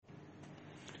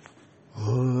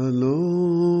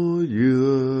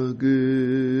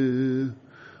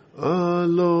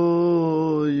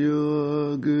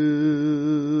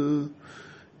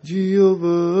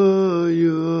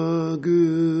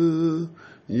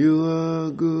You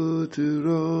are good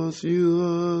to us, you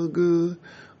are good.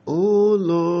 Oh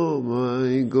Lord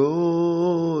my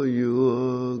God, you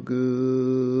are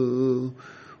good.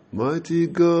 Mighty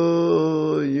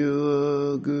God, you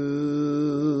are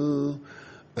good.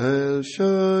 El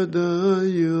Shaddai,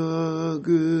 you are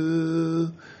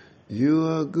good. You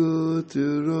are good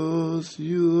to us,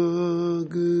 you are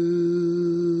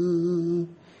good.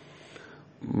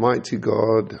 Mighty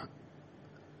God,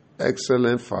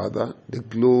 excellent Father, the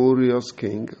glorious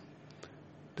King,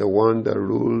 the one that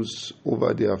rules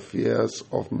over the affairs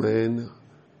of men,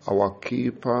 our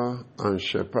keeper and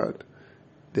shepherd,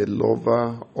 the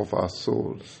lover of our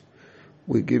souls.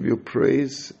 We give you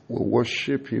praise, we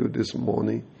worship you this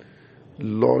morning.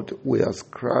 Lord, we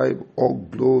ascribe all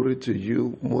glory to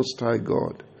you, Most High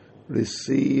God.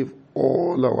 Receive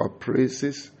all our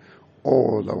praises,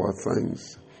 all our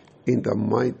thanks, in the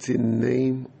mighty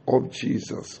name of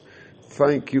Jesus.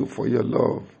 Thank you for your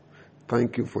love.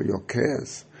 Thank you for your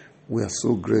cares. We are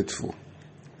so grateful.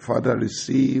 Father,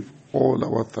 receive all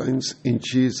our thanks in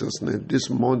Jesus' name. This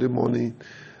Monday morning,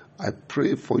 I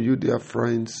pray for you, dear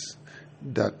friends,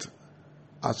 that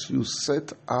as you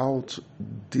set out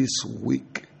this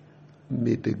week,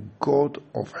 may the God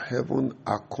of heaven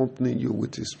accompany you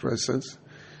with his presence.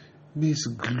 May his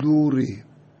glory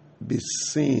be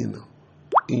seen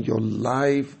in your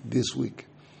life this week.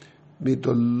 May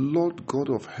the Lord God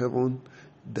of heaven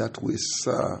that we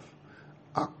serve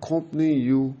accompany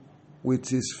you with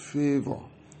his favor,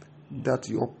 that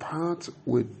your path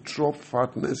will drop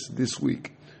fatness this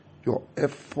week. Your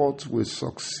efforts will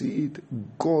succeed.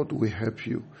 God will help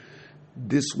you.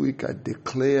 This week I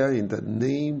declare in the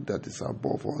name that is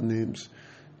above all names,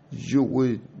 you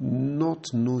will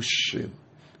not know shame.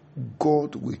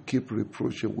 God will keep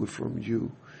reproach away from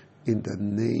you in the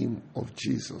name of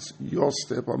Jesus. Your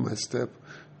step and my step,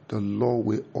 the Lord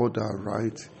will order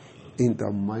right in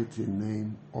the mighty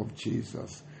name of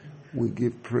Jesus. We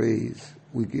give praise,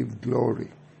 we give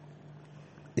glory.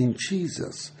 In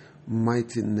Jesus'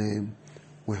 mighty name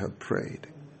we have prayed.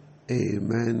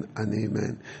 Amen and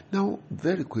amen. Now,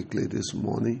 very quickly this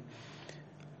morning,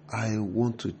 I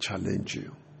want to challenge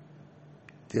you.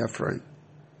 Dear friend,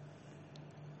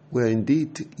 we are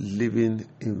indeed living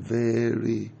in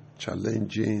very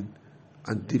challenging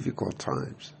and difficult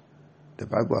times. The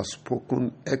Bible has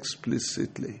spoken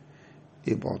explicitly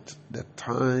about the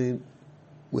time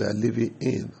we are living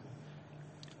in.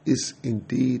 It's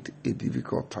indeed a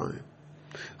difficult time.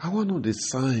 And one of the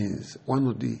signs, one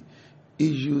of the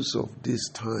issues of this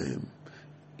time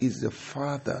is the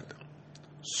fact that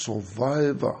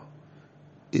survival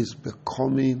is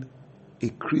becoming a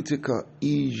critical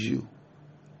issue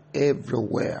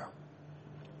everywhere.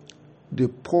 The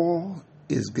poor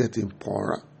is getting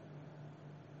poorer.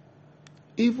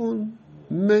 Even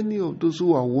many of those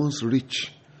who are once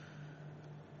rich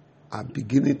are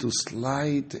beginning to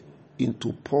slide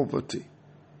into poverty.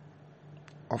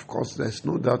 Of course, there's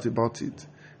no doubt about it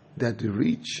that the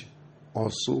rich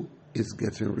also is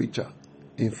getting richer.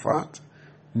 In fact,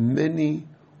 many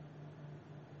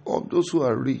of those who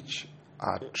are rich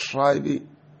are thriving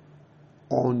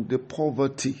on the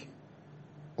poverty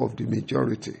of the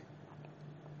majority.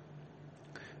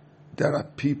 There are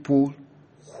people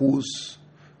whose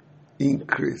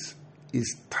increase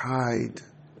is tied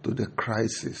to the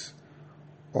crisis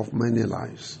of many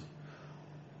lives.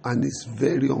 And it's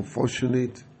very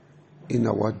unfortunate in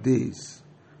our days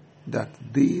that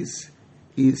this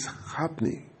is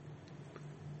happening.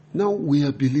 Now we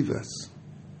are believers,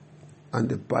 and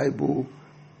the Bible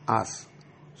has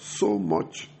so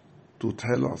much to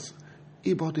tell us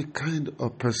about the kind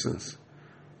of persons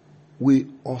we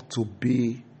ought to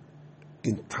be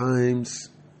in times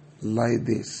like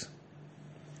this.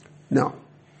 Now,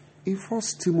 in 1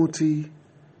 Timothy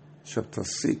chapter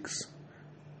 6,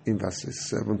 in verses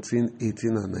 17,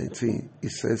 18, and 19,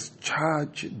 it says,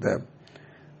 "Charge them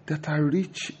that are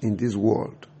rich in this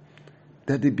world,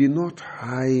 that they be not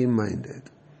high-minded,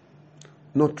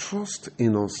 nor trust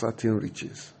in uncertain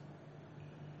riches,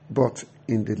 but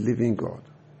in the living God,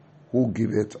 who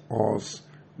giveth us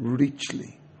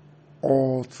richly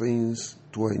all things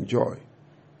to enjoy,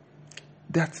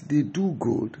 that they do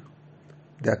good,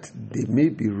 that they may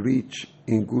be rich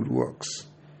in good works,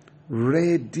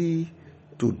 ready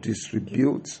to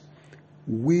distribute,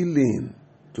 willing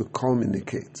to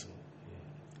communicate."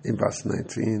 In verse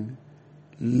 19,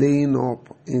 laying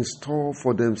up in store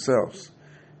for themselves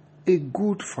a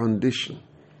good foundation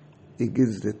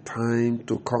against the time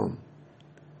to come,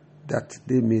 that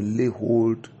they may lay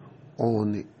hold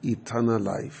on eternal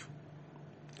life.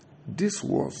 This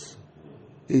was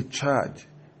a charge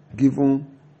given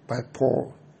by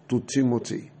Paul to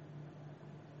Timothy,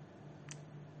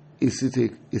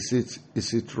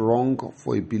 is it wrong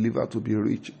for a believer to be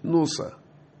rich? No, sir.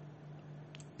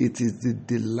 It is the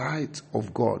delight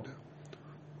of God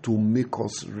to make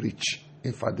us rich.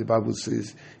 In fact, the Bible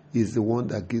says is the one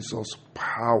that gives us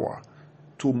power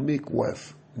to make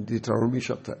wealth. Deuteronomy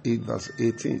chapter 8 verse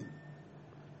 18.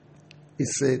 It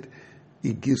said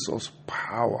it gives us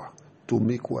power to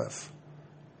make wealth.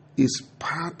 It's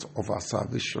part of our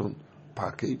salvation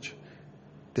package.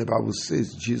 The Bible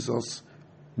says Jesus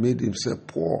made himself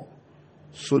poor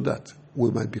so that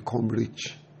we might become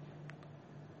rich.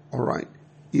 All right?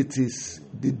 It is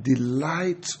the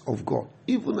delight of God,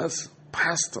 even as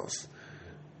pastors,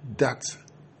 that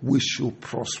we should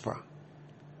prosper.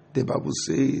 The Bible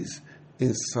says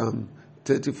in Psalm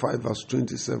 35 verse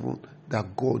 27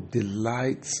 that God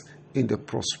delights in the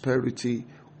prosperity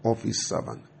of his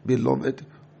servant. Beloved,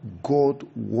 God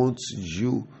wants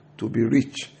you to be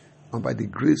rich. And by the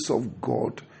grace of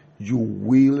God, you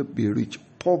will be rich.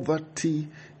 Poverty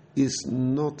is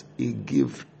not a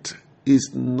gift,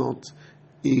 is not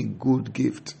a good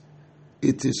gift.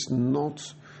 It is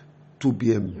not to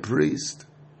be embraced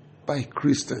by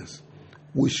Christians.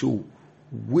 We should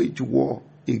wage war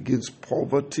against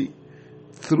poverty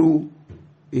through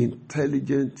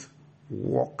intelligent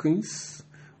workings,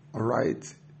 all right,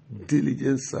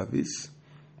 diligent service,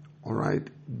 all right,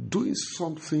 doing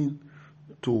something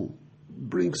to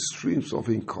bring streams of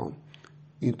income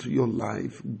into your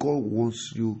life. God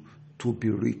wants you to be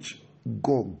rich.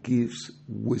 God gives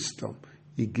wisdom.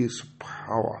 He gives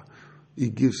power. He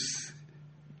gives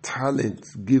talent,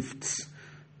 gifts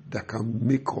that can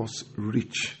make us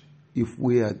rich if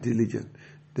we are diligent.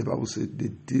 The Bible says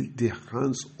the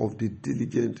hands of the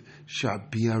diligent shall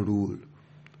bear rule.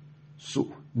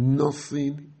 So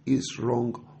nothing is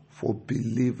wrong for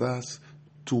believers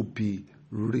to be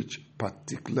rich,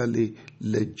 particularly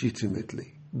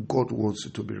legitimately. God wants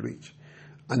you to be rich.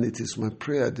 And it is my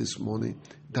prayer this morning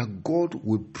that God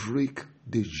will break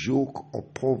the yoke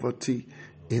of poverty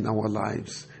in our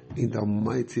lives in the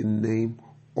mighty name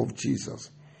of Jesus.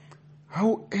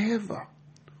 However,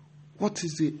 what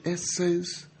is the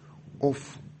essence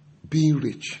of being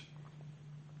rich?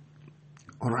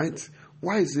 All right?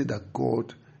 Why is it that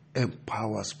God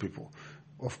empowers people?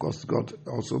 Of course, God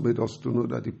also made us to know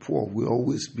that the poor will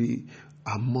always be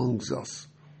amongst us.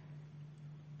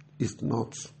 It's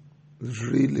not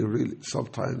really,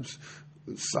 sometimes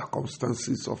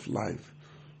circumstances of life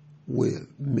will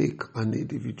make an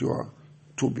individual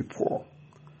to be poor.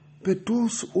 But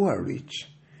those who are rich,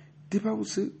 the Bible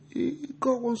says,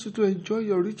 God wants you to enjoy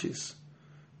your riches.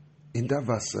 In that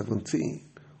verse 17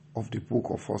 of the book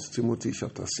of 1 Timothy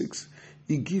chapter 6,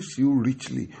 he gives you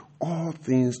richly all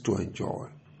things to enjoy.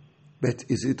 But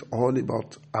is it all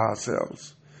about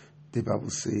ourselves? The Bible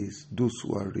says, those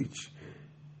who are rich,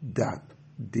 that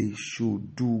they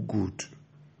should do good.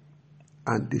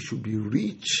 And they should be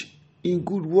rich in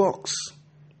good works,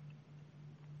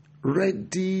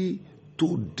 ready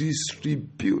to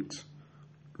distribute,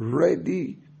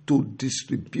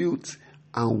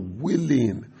 and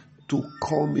willing to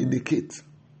communicate,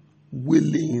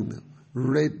 willing,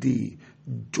 ready,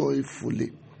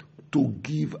 joyfully to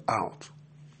give out.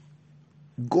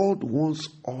 God wants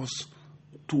us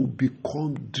to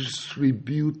become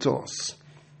distributors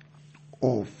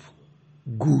of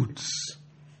goods.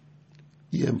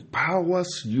 He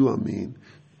empowers you and me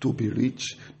to be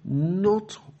rich,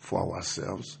 not for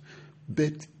ourselves,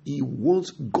 but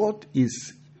God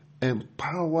is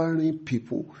empowering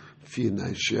people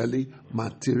financially,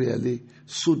 materially,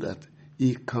 so that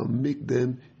he can make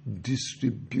them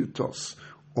distributors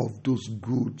of those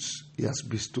goods he has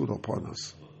bestowed upon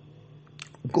us.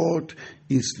 God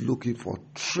is looking for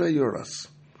treasurers,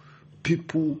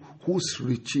 people whose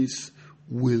riches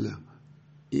will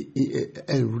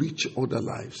enrich other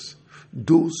lives,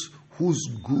 those whose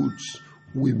goods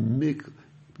will make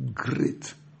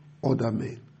great other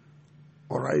men.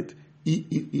 All right?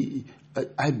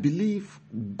 I believe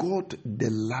God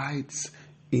delights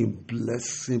in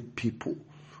blessing people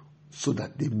so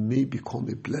that they may become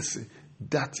a blessing.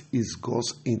 That is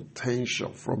God's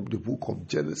intention from the book of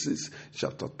Genesis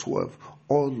chapter 12.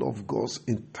 All of God's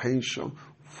intention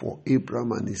for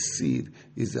Abraham and his seed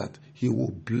is that he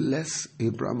will bless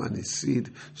Abraham and his seed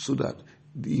so that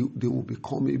they will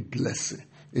become a blessing.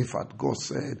 In fact, God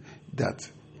said that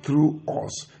through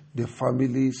us, the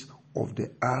families of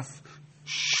the earth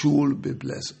should be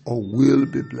blessed or will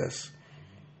be blessed.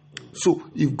 So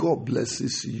if God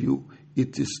blesses you,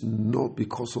 it is not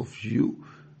because of you.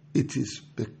 It is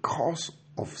because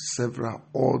of several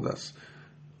others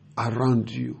around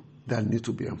you that need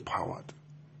to be empowered.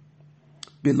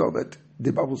 Beloved,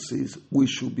 the Bible says we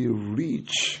should be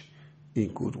rich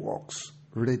in good works,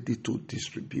 ready to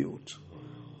distribute,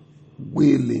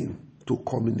 willing to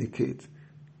communicate.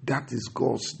 That is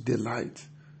God's delight.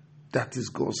 That is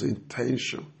God's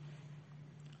intention.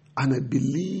 And I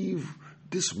believe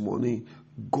this morning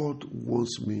God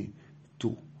wants me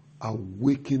to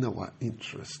awaken our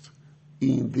interest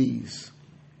in these.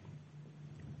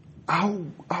 How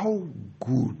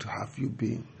good have you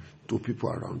been to people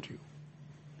around you?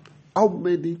 How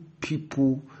many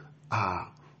people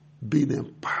are being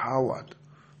empowered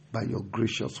by your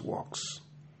gracious works?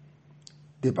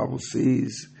 The Bible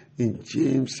says in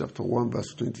James chapter 1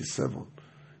 verse 27,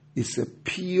 it's a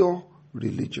pure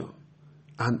religion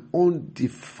and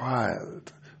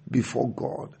undefiled before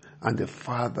God and the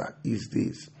Father is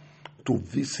this, to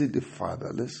visit the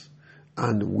fatherless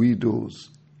and widows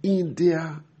in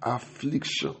their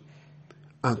affliction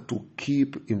and to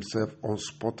keep himself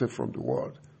unspotted from the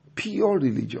world. Pure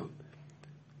religion.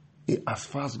 As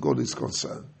far as God is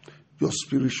concerned, your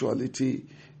spirituality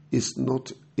is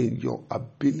not in your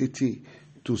ability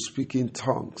to speak in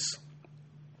tongues,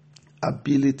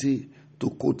 ability to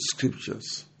quote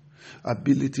scriptures,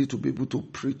 ability to be able to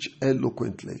preach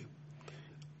eloquently.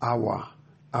 Our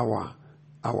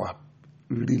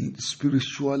real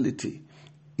spirituality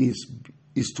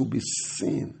is to be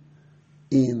seen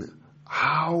in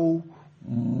how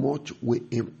much we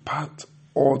impart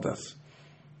others.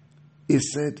 He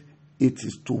said it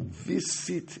is to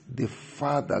visit the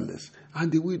fatherless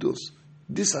and the widows.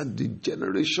 These are the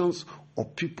generations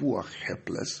of people who are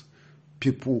helpless,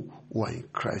 people who are in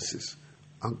crisis,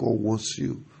 and God wants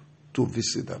you to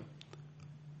visit them.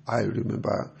 I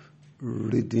remember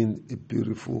reading a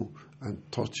beautiful and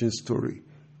touching story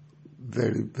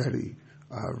very, very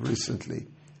recently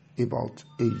about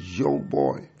a young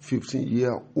boy,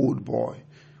 15-year-old boy,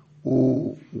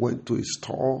 who went to a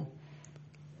store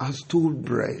and stole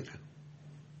bread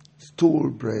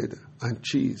and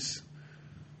cheese.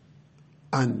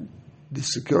 And the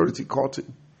security caught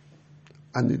him.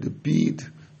 And in the bid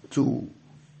to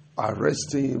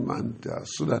arrest him and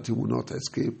so that he would not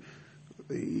escape,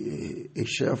 a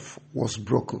shelf was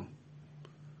broken.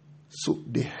 So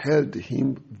they held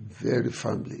him very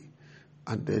firmly.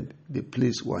 And then the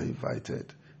police were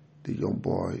invited. The young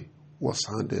boy was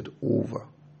handed over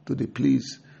to the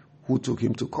police who took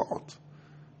him to court.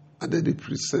 And then they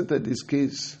presented this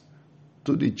case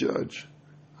to the judge.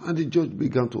 And the judge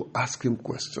began to ask him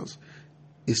questions.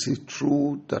 Is it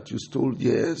true that you stole?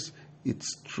 Yes,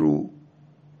 it's true.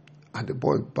 And the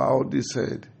boy bowed his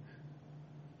head,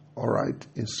 all right,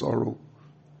 in sorrow,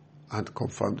 and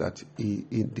confirmed that he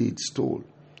indeed stole.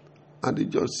 And the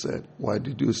judge said, why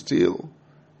did you steal?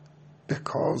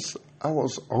 Because I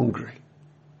was hungry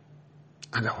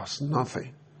and there was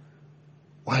nothing.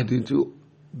 Why didn't you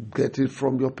get it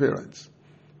from your parents?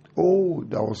 Oh,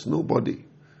 there was nobody.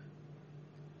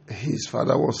 His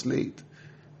father was late.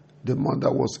 The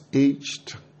mother was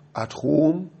aged at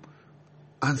home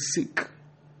and sick,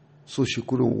 so she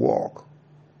couldn't walk.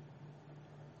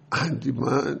 And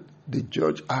the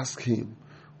judge asked him,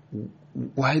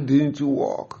 why didn't you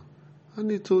walk? And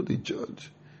he told the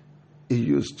judge he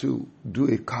used to do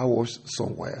a car wash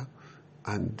somewhere,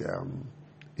 and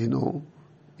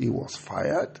he was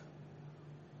fired,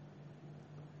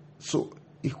 so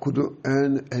he couldn't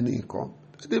earn any income.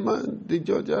 The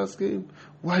judge asked him,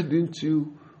 why didn't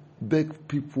you beg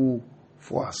people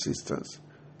for assistance?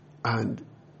 And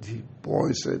the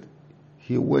boy said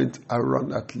he went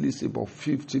around at least about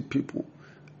 50 people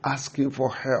asking for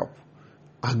help,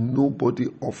 and nobody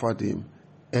offered him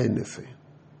anything.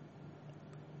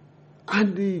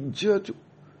 And the judge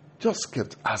just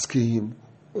kept asking him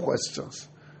questions.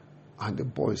 And the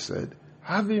boy said,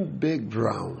 having begged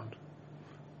round,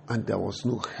 and there was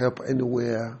no help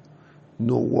anywhere,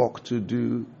 no work to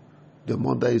do, the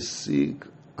mother is sick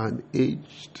and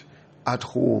aged at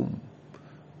home,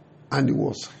 and he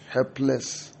was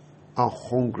helpless and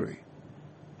hungry,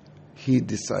 he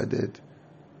decided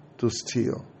to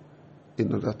steal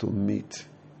in order to meet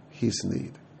his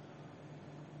need.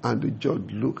 And the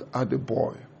judge looked at the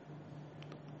boy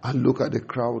and looked at the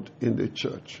crowd in the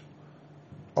church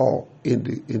or in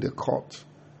the court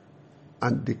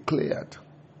and declared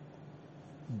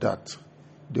that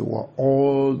they were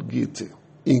all guilty,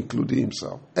 including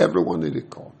himself. Everyone in the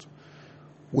court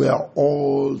were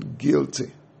all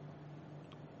guilty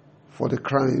for the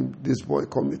crime this boy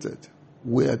committed.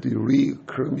 We are the real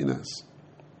criminals.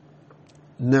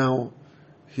 Now,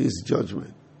 his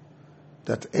judgment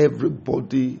that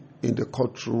everybody in the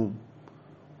courtroom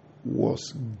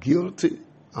was guilty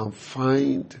and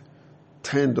fined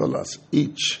 $10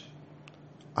 each,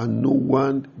 and no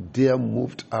one dare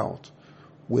moved out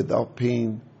without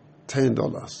paying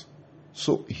 $10.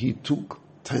 So he took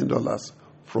 $10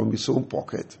 from his own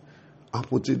pocket and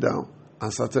put it down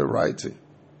and started writing.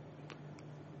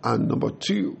 And number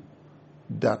two,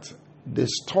 that the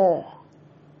store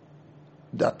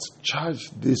that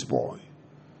charged this boy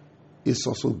is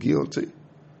also guilty,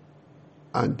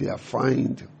 and they are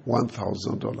fined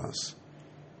 $1,000.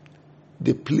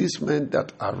 The policemen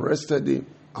that arrested him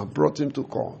and brought him to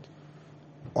court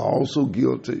are also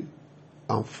guilty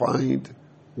and fined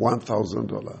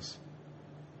 $1,000.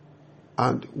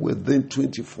 And within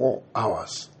 24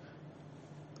 hours,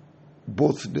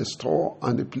 both the store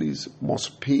and the police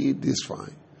must pay this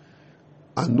fine.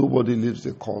 And nobody leaves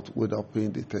the court without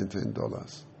paying the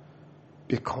 $10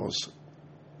 because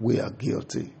we are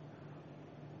guilty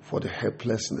for the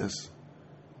helplessness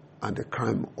and the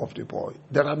crime of the boy.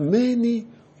 There are many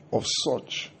of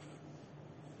such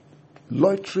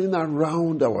loitering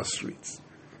around our streets,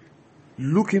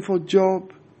 looking for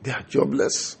job, they are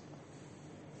jobless,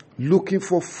 looking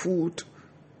for food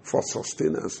for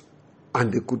sustenance,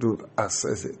 and they couldn't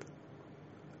access it.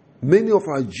 Many of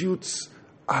our youths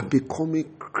are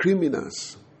becoming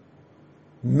criminals.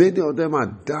 Many of them are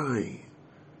dying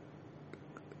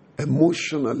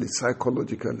emotionally,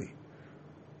 psychologically,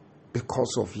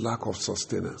 because of lack of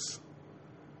sustenance.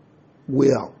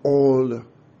 We are all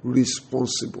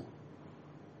responsible.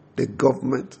 The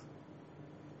government,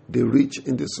 the rich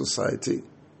in the society,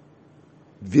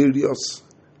 various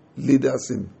leaders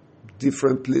in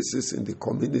different places in the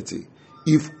community.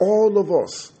 If all of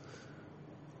us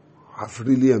have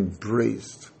really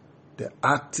embraced the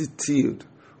attitude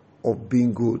of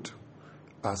being good,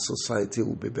 our society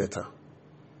will be better.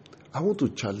 I want to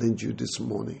challenge you this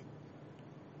morning,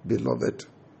 beloved,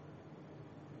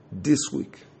 this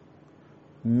week,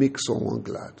 make someone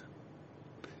glad.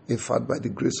 In fact, by the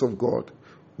grace of God,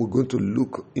 we're going to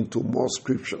look into more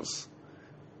scriptures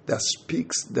that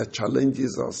speaks, that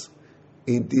challenges us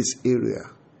in this area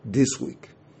this week.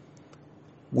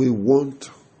 We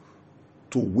want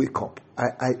to wake up.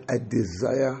 I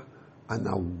desire an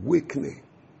awakening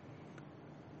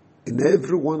in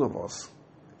every one of us.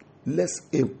 Let's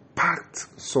impact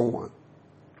someone.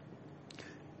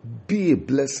 Be a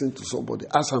blessing to somebody.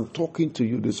 As I'm talking to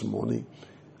you this morning,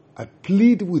 I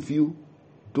plead with you,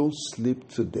 don't sleep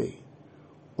today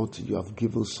until you have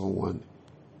given someone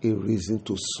a reason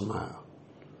to smile.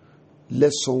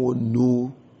 Let someone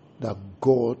know that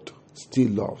God still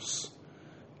loves.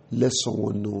 Let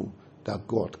someone know that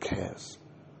God cares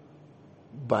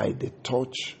by the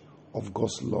touch of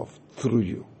God's love through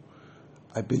you.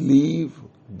 I believe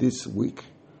this week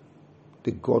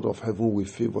the God of heaven will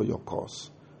favor your cause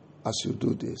as you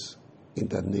do this in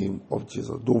the name of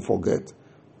Jesus. Don't forget,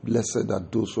 blessed are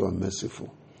those who are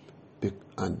merciful,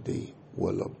 and they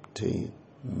will obtain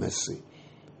mercy.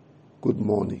 Good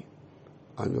morning.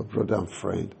 I'm your brother and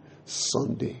friend,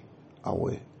 Sunday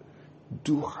Away.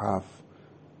 Do have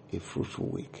a fruitful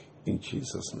week in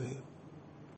Jesus' name.